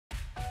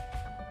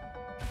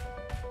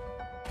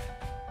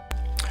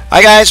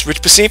Hi guys,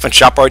 Rich Pasini from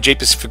Shop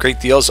RJPASINI for great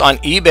deals on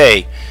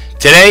eBay.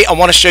 Today I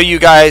want to show you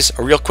guys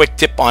a real quick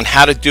tip on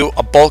how to do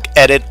a bulk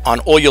edit on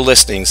all your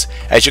listings.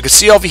 As you can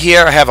see over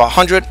here, I have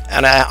 100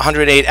 and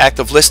 108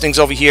 active listings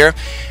over here,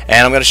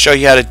 and I'm going to show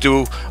you how to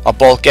do a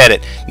bulk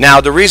edit.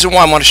 Now the reason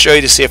why I want to show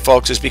you this here,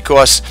 folks, is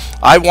because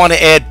I want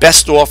to add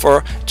best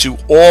offer to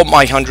all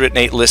my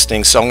 108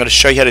 listings. So I'm going to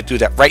show you how to do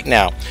that right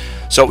now.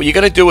 So what you're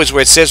going to do is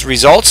where it says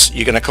results,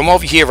 you're going to come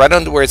over here right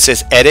under where it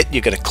says edit.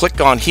 You're going to click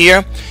on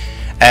here.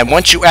 And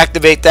once you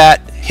activate that,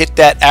 hit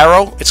that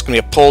arrow, it's going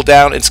to be a pull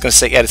down. It's going to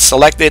say edit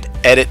selected,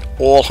 edit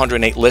all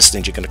 108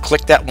 listings. You're going to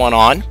click that one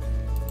on.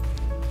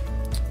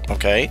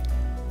 Okay.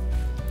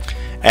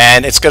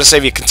 And it's going to say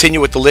if you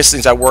continue with the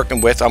listings I'm working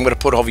with, I'm going to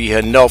put over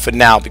here no for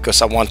now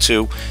because I want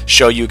to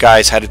show you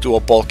guys how to do a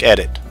bulk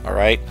edit. All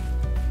right.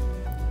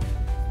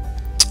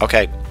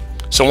 Okay.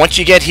 So once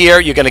you get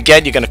here, you're going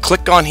to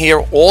click on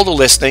here, all the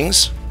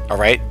listings. All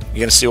right. You're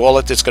going to see all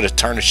of it. It's going to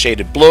turn a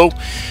shaded blue.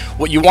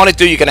 What you want to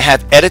do, you're going to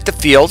have edit the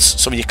fields.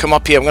 So when you come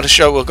up here, I'm going to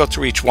show, we'll go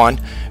through each one.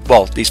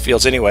 Well, these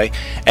fields anyway.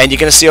 And you're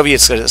going to see over here,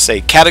 it's going to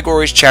say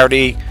categories,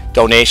 charity,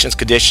 donations,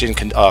 condition,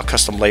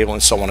 custom label,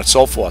 and so on and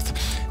so forth.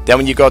 Then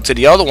when you go to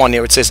the other one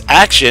here, it says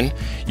action.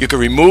 You can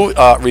remove,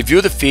 review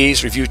the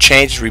fees, review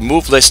changes,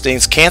 remove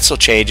listings, cancel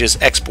changes,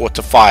 export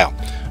to file.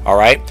 All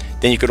right.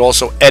 Then you could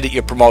also edit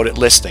your promoted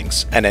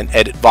listings and then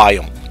edit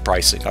volume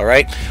pricing. All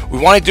right. What we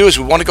want to do is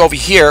we want to go over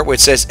here where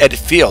it says edit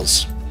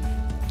fields.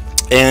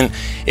 And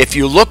if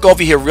you look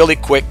over here really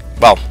quick,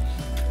 well,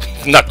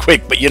 not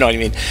quick, but you know what I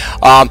mean,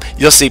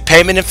 you'll see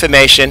payment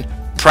information,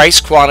 price,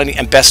 quantity,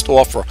 and best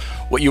offer.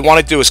 What you want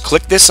to do is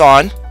click this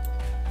on,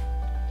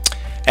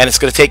 and it's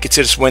going to take you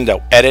to this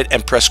window, edit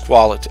and press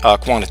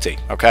quantity.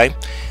 Okay.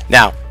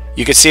 Now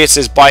you can see it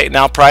says buy it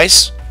now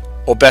price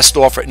or best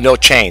offer, no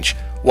change.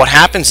 What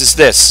happens is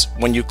this: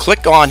 when you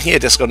click on here,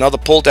 there's another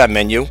pull down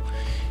menu.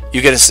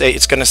 You're going to say,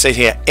 it's going to say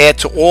here add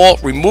to all,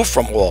 remove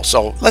from all.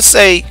 So let's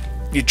say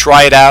you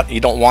try it out,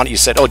 you don't want it, you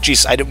said, oh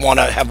geez, I didn't want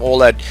to have all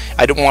that,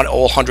 I didn't want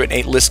all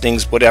 108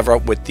 listings, whatever,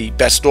 with the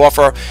best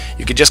offer.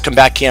 You could just come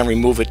back here and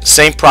remove it.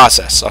 Same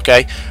process.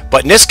 Okay,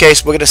 but in this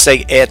case we're going to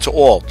say add to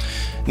all.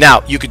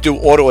 Now you could do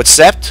auto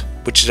accept,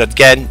 which is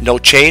again no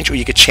change, or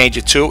you could change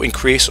it to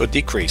increase or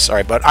decrease. All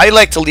right, but I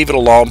like to leave it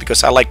alone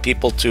because I like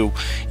people to,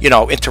 you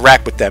know,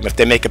 interact with them. If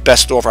they make a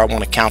best offer, I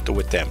want to counter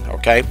with them.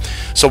 Okay,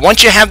 so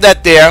once you have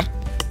that there,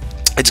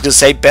 it's going to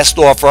say best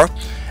offer,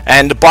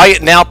 and the buy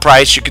it now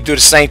price, you could do the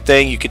same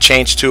thing. You could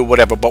change to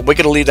whatever, but we're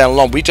going to leave that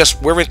alone.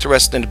 We're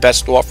interested in the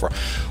best offer.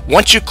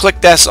 Once you click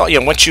that,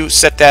 once you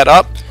set that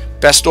up,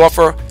 best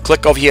offer,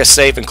 click over here,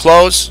 save and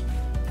close.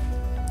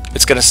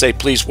 It's going to say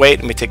please wait.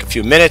 Let me take a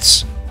few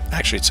minutes.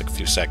 Actually, it's a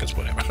few seconds,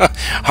 whatever.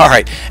 All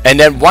right, and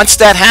then once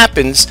that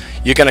happens,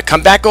 you're going to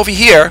come back over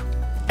here,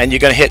 and you're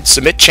going to hit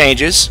submit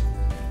changes.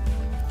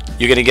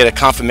 You're going to get a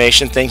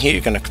confirmation thing here.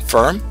 You're going to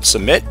confirm,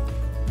 submit.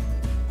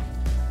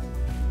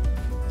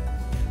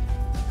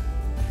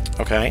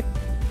 Okay,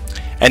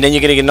 and then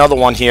you're going to get another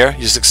one here.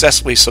 You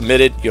successfully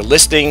submitted your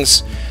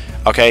listings.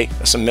 Okay,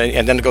 and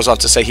then it goes on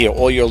to say here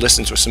all your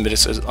listings were submitted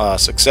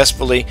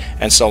successfully,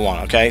 and so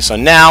on. Okay, so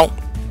now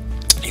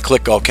you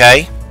click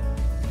OK,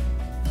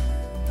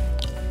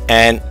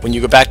 and when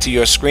you go back to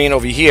your screen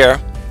over here,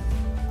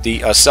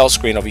 the sell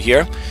screen over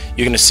here,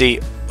 you're going to see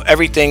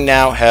everything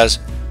now has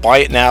buy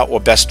it now or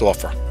best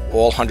offer,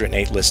 all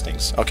 108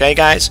 listings. Okay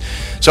guys,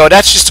 so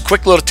that's just a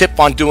quick little tip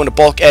on doing a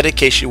bulk edit in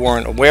case you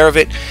weren't aware of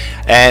it.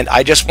 And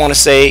I just want to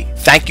say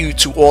thank you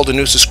to all the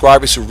new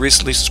subscribers who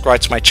recently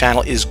subscribed to my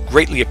channel. It is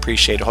greatly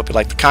appreciated. I hope you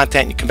like the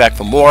content and you come back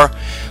for more.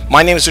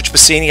 My name is Rich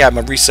Pasini. I'm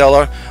a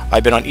reseller.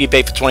 I've been on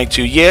eBay for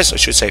 22 years. I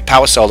should say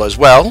power seller as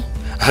well.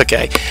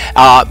 Okay,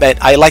 and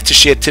I like to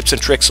share tips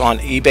and tricks on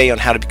eBay on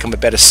how to become a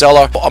better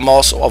seller. I'm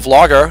also a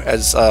vlogger,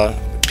 as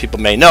people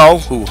may know,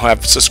 who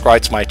have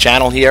subscribed to my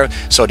channel here.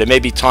 So there may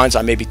be times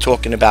I may be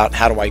talking about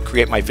how do I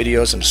create my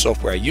videos and the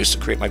software I use to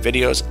create my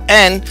videos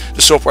and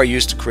the software I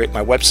use to create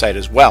my website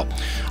as well.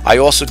 I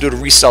also do the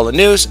reseller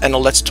news and the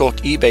Let's Talk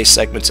eBay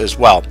segments as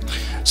well.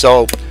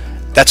 So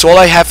that's all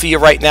I have for you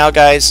right now,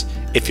 guys.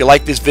 If you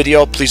like this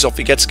video, please don't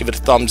forget to give it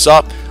a thumbs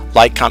up,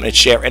 like, comment, and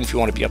share. And if you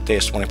want to be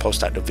updated when I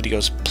post out the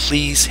videos,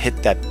 please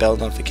hit that bell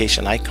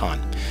notification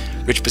icon.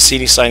 Rich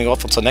Pasini signing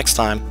off. Until next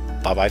time,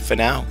 bye bye for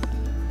now.